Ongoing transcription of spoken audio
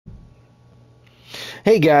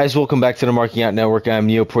Hey guys, welcome back to the Marking Out Network. I'm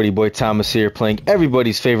Neal Pretty Boy Thomas here, playing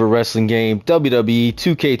everybody's favorite wrestling game, WWE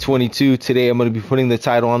 2k22. Today I'm going to be putting the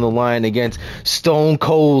title on the line against Stone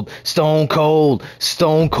Cold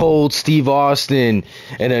Steve Austin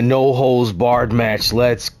in a no-holds-barred match.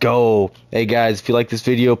 Let's go. Hey guys, if you like this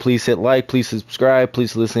video, please hit like, please subscribe,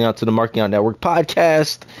 please listen out to the Marking Out Network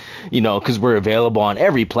podcast, because we're available on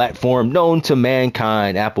every platform known to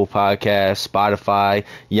mankind, Apple Podcasts, Spotify,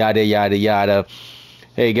 yada, yada, yada.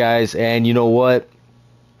 Hey guys, and you know what?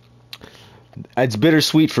 It's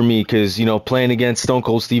bittersweet for me because, playing against Stone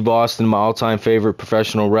Cold Steve Austin, my all-time favorite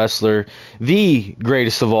professional wrestler, the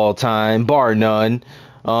greatest of all time, bar none.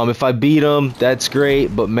 If I beat him, that's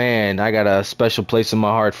great, but man, I got a special place in my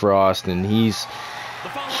heart for Austin.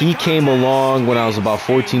 He came along when I was about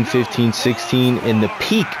 14, 15, 16, in the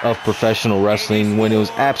peak of professional wrestling, when it was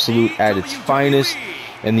absolute at its finest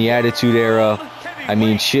in the Attitude Era. I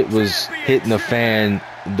mean, shit was hitting the fan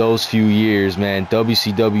those few years, man.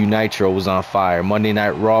 WCW Nitro was on fire. Monday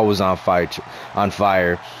Night Raw was on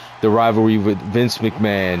fire. The rivalry with Vince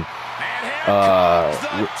McMahon,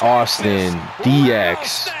 Austin,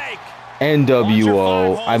 DX,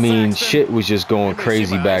 NWO. I mean, shit was just going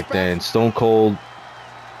crazy back then. Stone Cold,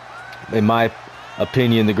 in my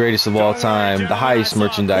opinion, the greatest of all time, the highest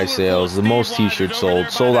merchandise sales, the most t-shirts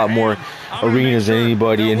sold out more arenas than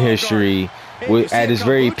anybody in history. At his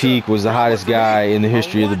very peak, was the hottest guy in the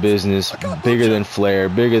history of the business. Bigger than Flair,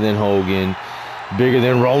 bigger than Hogan, bigger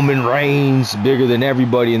than Roman Reigns, bigger than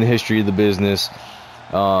everybody in the history of the business.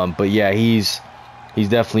 But yeah, he's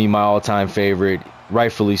definitely my all-time favorite,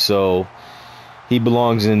 rightfully so. He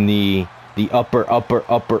belongs in the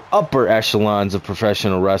upper echelons of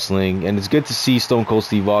professional wrestling, and it's good to see Stone Cold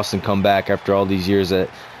Steve Austin come back after all these years at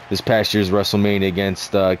this past year's WrestleMania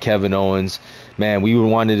against Kevin Owens. Man, we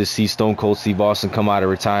wanted to see Stone Cold Steve Austin come out of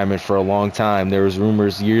retirement for a long time. There was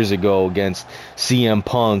rumors years ago against CM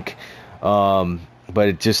Punk, but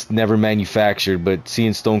it just never manufactured. But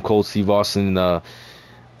seeing Stone Cold Steve Austin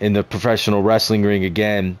in the professional wrestling ring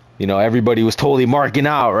again, everybody was totally marking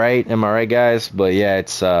out, right? Am I right, guys? But yeah,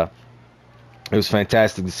 it was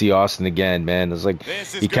fantastic to see Austin again, man. It was like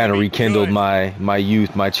he kind of rekindled my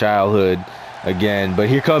youth, my childhood again. But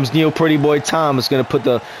here comes Neal Pretty Boy Thomas, going to put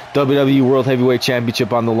the WWE World Heavyweight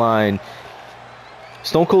Championship on the line.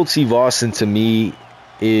 Stone Cold Steve Austin, to me,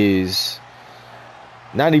 is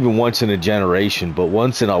not even once in a generation, but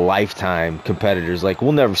once in a lifetime competitors. Like,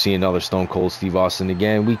 we'll never see another Stone Cold Steve Austin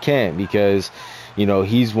again. We can't, because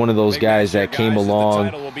he's one of those guys that came along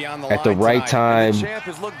at the right time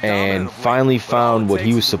and finally found what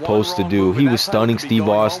he was supposed to do. He was stunning Steve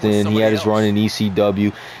Austin. He had his run in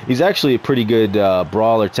ECW. He's actually a pretty good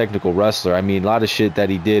brawler, technical wrestler. I mean, a lot of shit that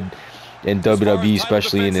he did in WWE,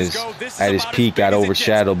 especially at his peak, got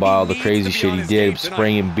overshadowed by all the crazy shit he did,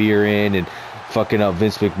 spraying beer in and fucking up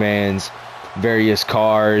Vince McMahon's various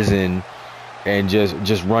cars and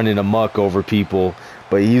just running amok over people.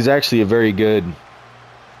 But he's actually a very good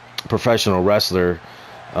professional wrestler,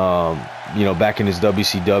 back in his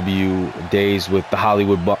WCW days with the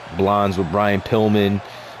Hollywood Blondes with Brian Pillman.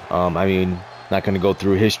 I mean, not going to go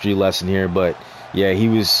through a history lesson here, but yeah, he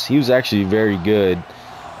was actually a very good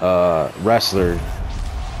wrestler.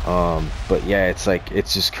 But yeah,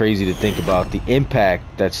 it's just crazy to think about the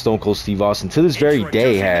impact that Stone Cold Steve Austin to this very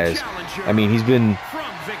day has. I mean, he's been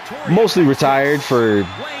mostly retired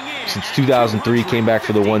since 2003, came back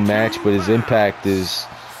for the one match, but his impact is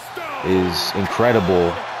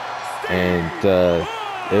incredible. And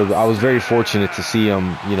I was very fortunate to see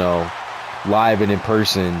him, live and in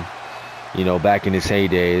person, back in his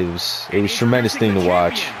heyday. It was a tremendous thing to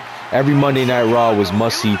watch. Every Monday Night Raw was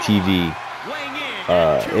must-see TV.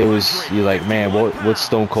 You're like, man, what's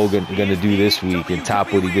Stone Cold gonna do this week, and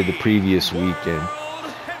top what he did the previous week? And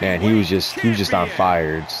man, he was just on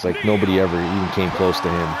fire. It's like nobody ever even came close to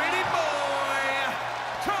him.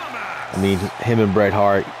 I mean, him and Bret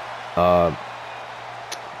Hart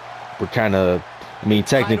were kind of,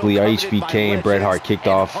 technically HBK and Bret Hart kicked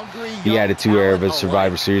off the Attitude Era of the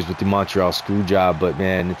Survivor Series with the Montreal Screwjob. But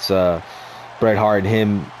man, it's Bret Hart and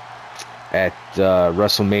him at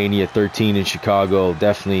WrestleMania 13 in Chicago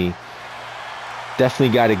definitely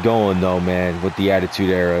got it going though, man, with the Attitude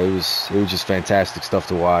Era. It was just fantastic stuff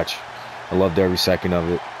to watch. I loved every second of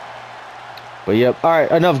it. But yep, all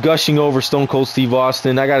right, enough gushing over Stone Cold Steve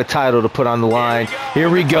Austin. I got a title to put on the line. Here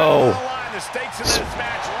we go. The stakes in this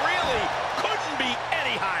match really couldn't be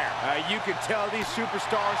any higher. You can tell these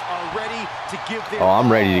superstars are ready to give their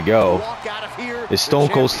I'm ready to go. Is Stone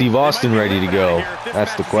Cold Steve Austin ready to go?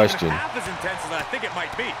 That's the question. Half as intense as I think it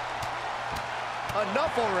might be.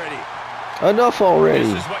 Enough already. Enough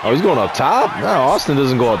already. Oh, he's going up top? No, Austin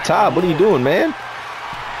doesn't go up top. What are you doing, man?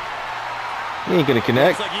 He ain't gonna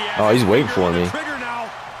connect. Oh, he's waiting for me.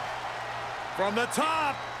 From the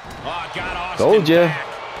top. Told ya.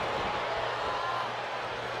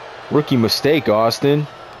 Rookie mistake, Austin.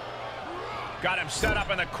 Got him set up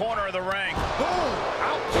in the corner of the ring. Boom!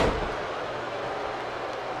 Ouch!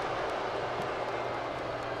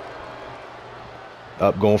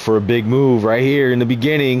 Up, going for a big move right here in the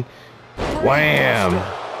beginning. Wham!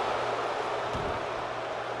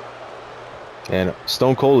 And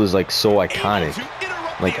Stone Cold is like so iconic.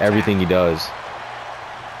 Like everything he does.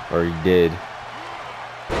 Or he did.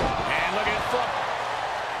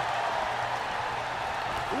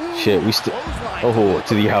 Shit, we still... Oh,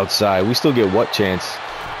 to the outside. We still get what chance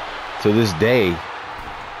to this day.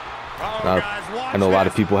 I know a lot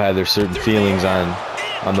of people have their certain feelings on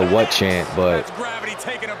the what chant, but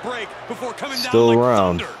still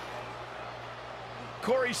around.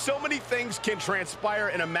 Corey, so many things can transpire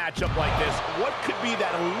in a matchup like this. What could be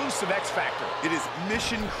that elusive X factor? It is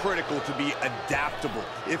mission critical to be adaptable.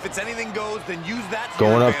 If it's anything goes, then use that.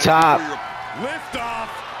 Going up top. Lift off.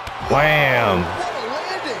 Wham! What a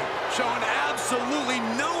landing! Showing absolutely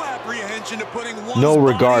no apprehension to putting one. No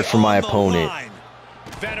regard for my opponent.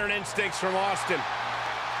 Veteran instincts from Austin.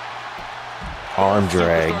 Arm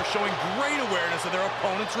drag. Showing great awareness of their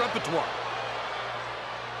opponent's repertoire.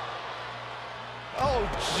 Oh,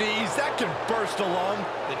 jeez, that can burst along.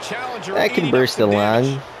 The challenger. That can burst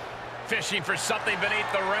along. Fishing for something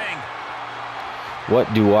beneath the ring.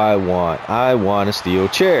 What do I want? I want a steel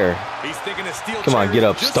chair. He's thinking a steel Come on, get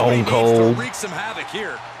up, Stone Cold. Wreak some havoc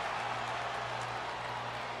here.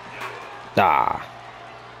 Ah.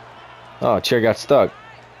 Oh, chair got stuck.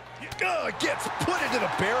 Gets put into the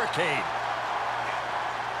barricade.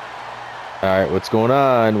 All right, what's going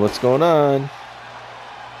on? What's going on?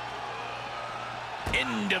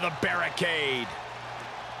 Into the barricade.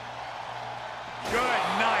 Good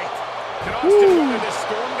night. Can Austin weather this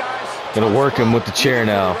storm, guys? Gonna work him with the chair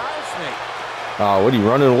now. Oh, what are you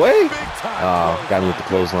running away? Oh, got me with the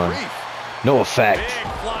clothesline. No effect. Big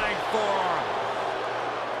flying forearm.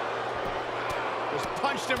 Just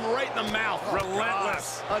punched him right in the mouth.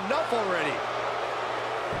 Relentless. Enough already.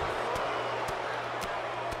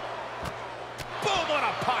 Boom, what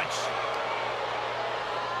a punch.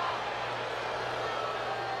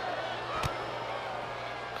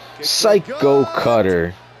 Psycho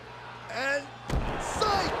cutter. And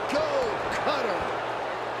Psycho cutter.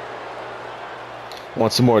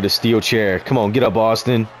 Want some more of the steel chair. Come on, get up,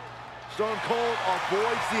 Austin. Stone Cold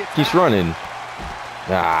avoids the attack. Keeps running.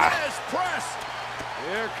 Ah.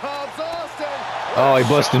 Here comes Austin. Oh, he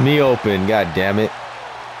busted me open. God damn it.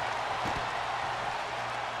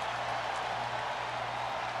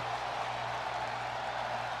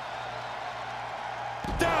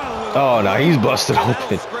 Oh, no, he's busted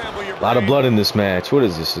open. A lot of blood in this match. What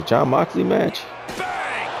is this, a John Moxley match?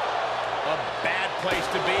 Bang! A bad place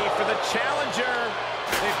to be for the challenger.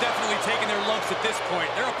 They've definitely taken their lumps at this point.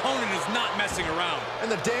 Their opponent is not messing around. And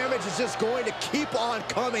the damage is just going to keep on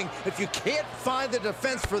coming if you can't find the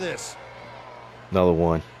defense for this. Another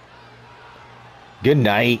one. Good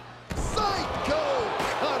night. Psycho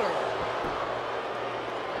cutter.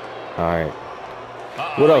 All right.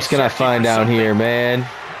 What else can I find down here, man?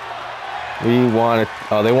 We want it.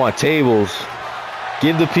 Oh, they want tables.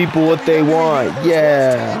 Give the people what they want.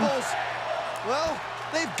 Yeah. Well,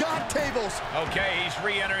 they've got tables. Okay, he's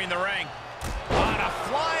re-entering the ring. On a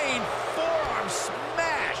flying forearm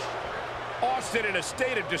smash. Austin in a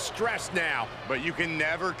state of distress now. But you can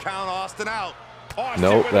never count Austin out.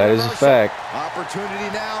 Nope, that is a fact. Opportunity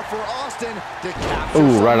now for Austin to capture.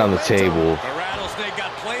 Ooh, right on the table. The rattlesnake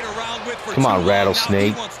got played around with for Come on, too long.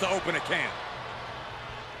 rattlesnake. Now he wants to open a can.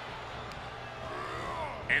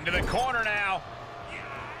 Into the corner now.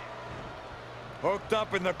 Hooked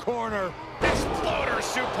up in the corner. Exploder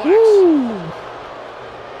suplex. Woo.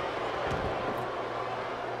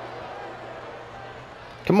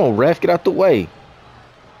 Come on, ref, get out the way.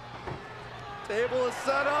 Table is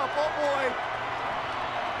set up. Oh boy.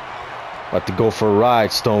 About to go for a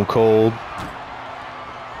ride, Stone Cold.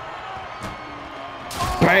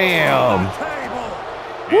 Bam!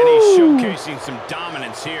 And he's showcasing some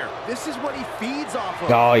dominance here. This is what he feeds off of.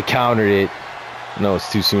 Oh, he countered it. No, it's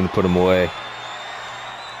too soon to put him away.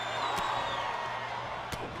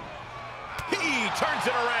 He turns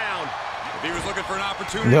it around. If he was looking for an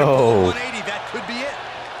opportunity to pull 180, that could be it.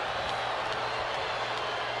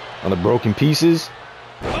 On the broken pieces?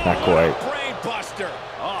 Not quite. Brain buster.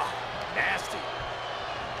 Oh, nasty.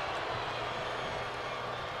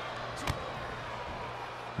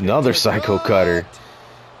 Another psycho cutter.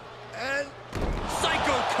 And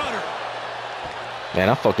Man,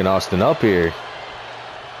 I'm fucking Austin up here.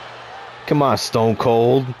 Come on, Stone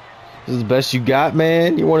Cold. This is the best you got,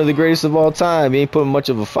 man. You're one of the greatest of all time. You ain't putting much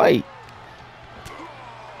of a fight.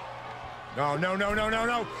 No. Oh, on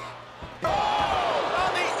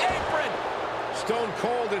the apron. Stone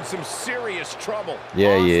Cold in some serious trouble.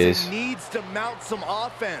 Yeah, he is. Needs to mount some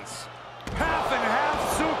offense. Half and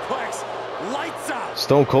half suplex. Lights out.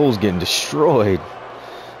 Stone Cold's getting destroyed.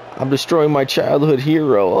 I'm destroying my childhood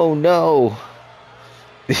hero. Oh, no.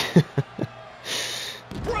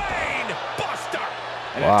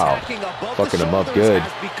 Wow, fucking him up good.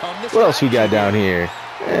 What else we got down here?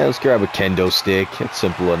 Let's grab a kendo stick. It's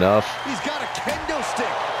simple enough. He's got a kendo stick,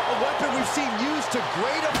 a weapon we've seen used to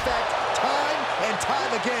great effect time and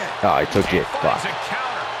time again. Oh, I took it. Fuck.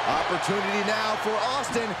 Opportunity now for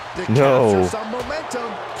Austin to capture some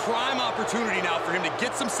momentum. Prime opportunity now for him to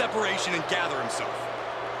get some separation and gather himself.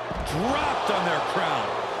 Dropped on their crown.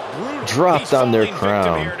 Brutal. Dropped on their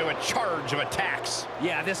crown. Here to a charge of attacks.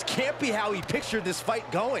 Yeah, this can't be how he pictured this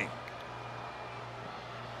fight going.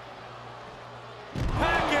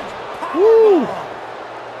 Woo!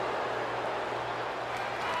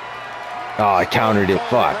 Oh, I countered it.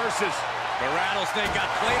 Fuck. The rattlesnake got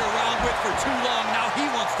played around with for too long. Now he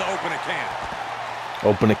wants to open a can.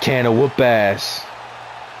 Open a can of whoop ass.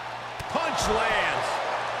 Punch lands.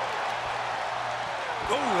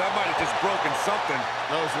 Oh, that might have just broken something.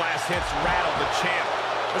 Those last hits rattled the champ.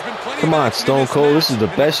 There's been plenty. Come on, Stone Cold. This is the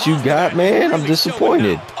best you got, man. I'm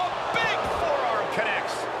disappointed. A big forearm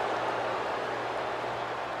connects.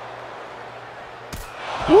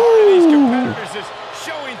 Woo! These competitors is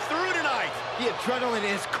showing through tonight. The adrenaline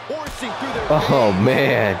is coursing through their veins. Oh,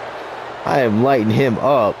 man. I am lighting him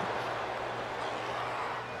up.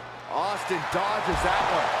 Austin dodges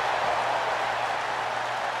that one.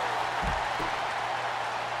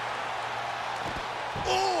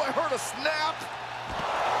 Oh, I heard a snap.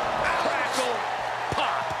 Crackle.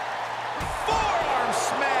 Pop. Forearm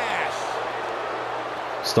smash.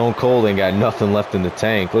 Stone Cold ain't got nothing left in the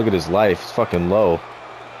tank. Look at his life. It's fucking low.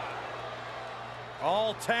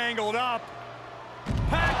 All tangled up.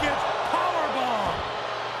 Package powerbomb.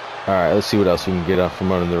 All right, let's see what else we can get up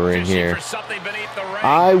from under the ring here.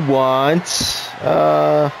 I want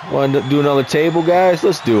to do another table, guys.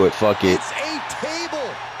 Let's do it. Fuck it. It's a table.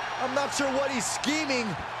 I'm not sure what he's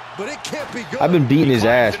scheming, but it can't be good. I've been beating his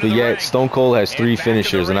ass, but yet Stone Cold has 3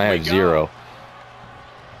 finishers and I have 0.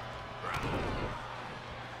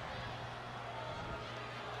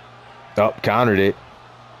 Oh, countered it.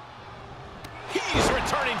 He's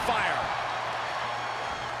returning fire.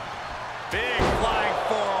 Big flying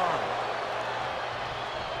forearm.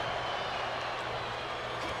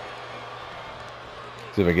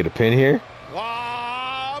 See if I get a pin here.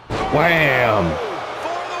 Wham!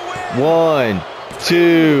 1,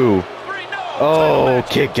 2. Oh,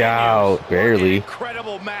 kick out. Barely.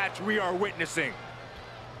 Incredible match we are witnessing.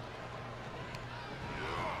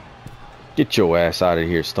 Get your ass out of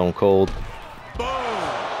here, Stone Cold. Boom.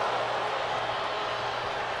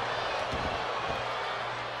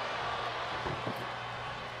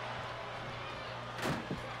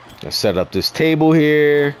 Let's set up this table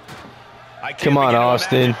here. Come on,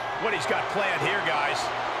 Austin. What he's got planned here, guys.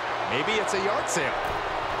 Maybe it's a yard sale.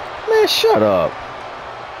 Man, shut up.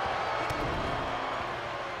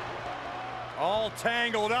 All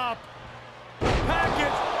tangled up.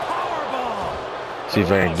 Package powerbomb. See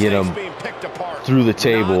if I can get him through the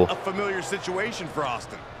table. Not a familiar situation for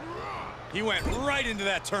Austin. He went right into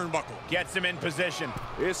that turnbuckle. Gets him in position.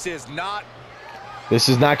 This is not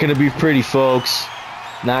going to be pretty, folks.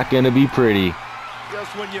 Not going to be pretty.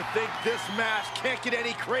 Just when you think this match can't get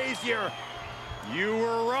any crazier, you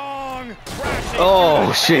were wrong.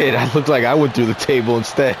 Oh, shit. I looked like I went through the table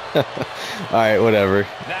instead. All right, whatever.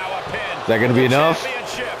 Now a pin. Is that going to be enough?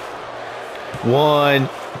 1,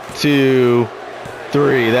 2,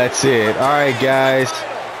 3. That's it. All right, guys.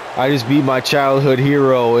 I just beat my childhood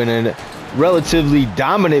hero in a relatively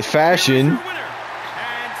dominant fashion.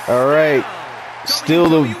 All right. Still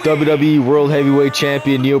the WWE World Heavyweight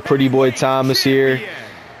Champion, Neal Pretty Boy Thomas here.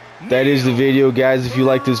 That is the video, guys. If you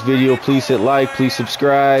like this video, please hit like, please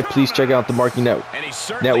subscribe. Please check out the Marking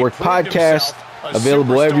Network podcast,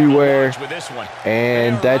 available everywhere.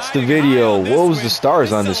 And that's the video. What was the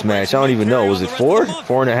stars on this match? I don't even know. Was it 4?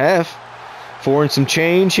 4.5? 4 and some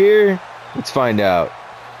change here? Let's find out.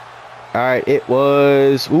 All right, it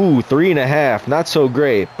was 3.5. Not so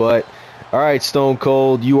great, but all right, Stone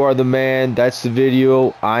Cold, you are the man. That's the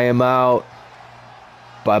video. I am out.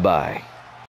 Bye-bye.